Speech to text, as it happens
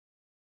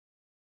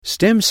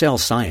Stem cell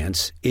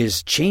science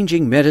is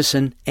changing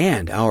medicine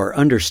and our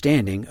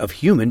understanding of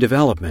human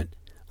development.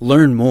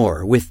 Learn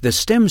more with the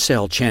Stem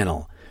Cell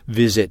Channel.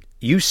 Visit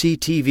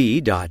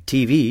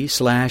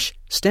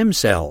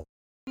uctv.tv/stemcell.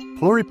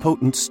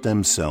 Pluripotent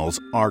stem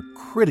cells are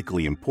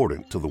critically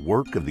important to the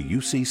work of the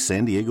UC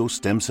San Diego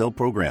Stem Cell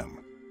Program.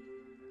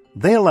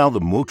 They allow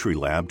the Motri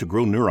lab to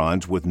grow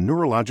neurons with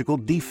neurological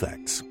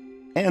defects,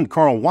 and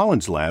Carl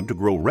Wallen's lab to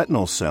grow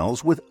retinal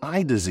cells with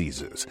eye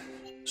diseases,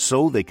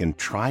 so they can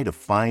try to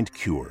find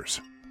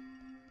cures.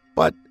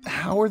 But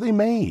how are they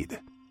made?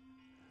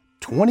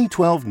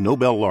 2012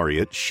 Nobel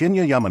laureate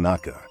Shinya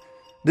Yamanaka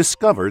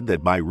discovered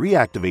that by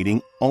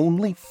reactivating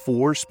only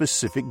 4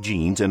 specific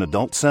genes in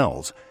adult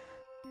cells,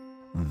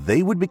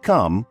 they would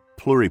become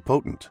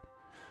pluripotent,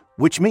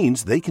 which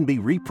means they can be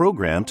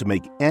reprogrammed to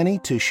make any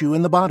tissue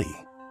in the body,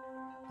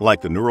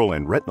 like the neural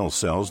and retinal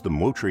cells the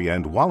Motri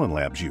and Wallen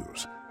labs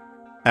use,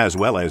 as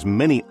well as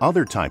many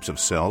other types of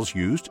cells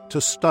used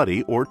to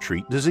study or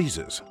treat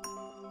diseases.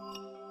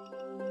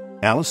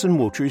 Alison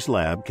Motri's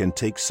lab can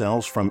take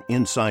cells from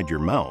inside your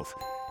mouth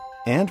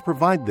and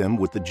provide them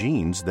with the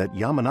genes that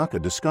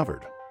Yamanaka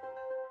discovered.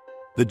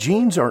 The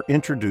genes are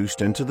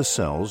introduced into the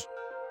cells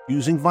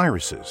using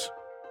viruses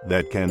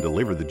that can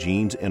deliver the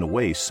genes in a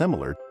way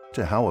similar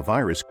to how a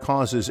virus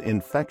causes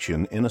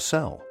infection in a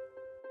cell.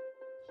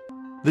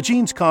 The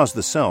genes cause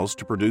the cells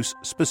to produce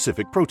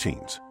specific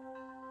proteins.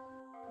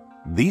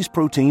 These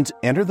proteins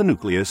enter the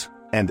nucleus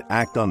and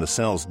act on the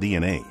cell's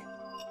DNA.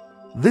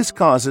 This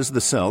causes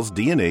the cell's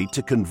DNA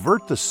to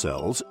convert the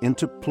cells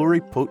into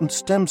pluripotent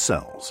stem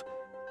cells.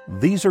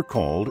 These are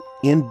called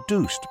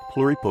induced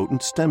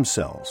pluripotent stem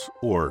cells,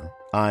 or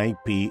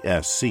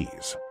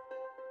iPSCs.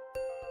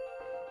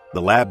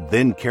 The lab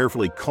then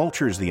carefully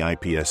cultures the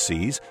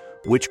iPSCs,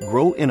 which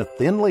grow in a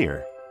thin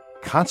layer,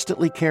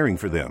 constantly caring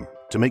for them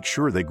to make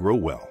sure they grow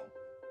well.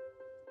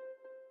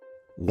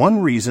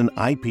 One reason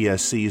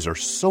iPSCs are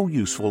so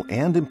useful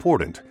and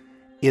important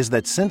is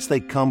that since they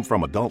come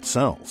from adult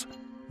cells,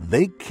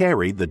 they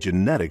carry the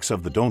genetics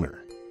of the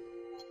donor.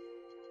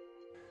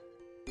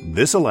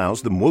 This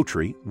allows the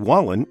Motri,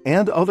 Wallen,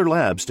 and other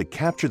labs to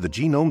capture the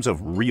genomes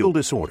of real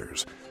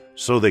disorders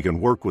so they can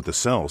work with the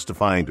cells to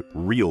find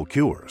real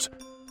cures,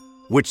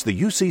 which the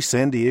UC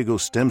San Diego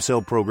Stem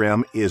Cell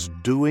Program is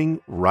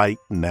doing right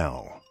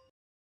now.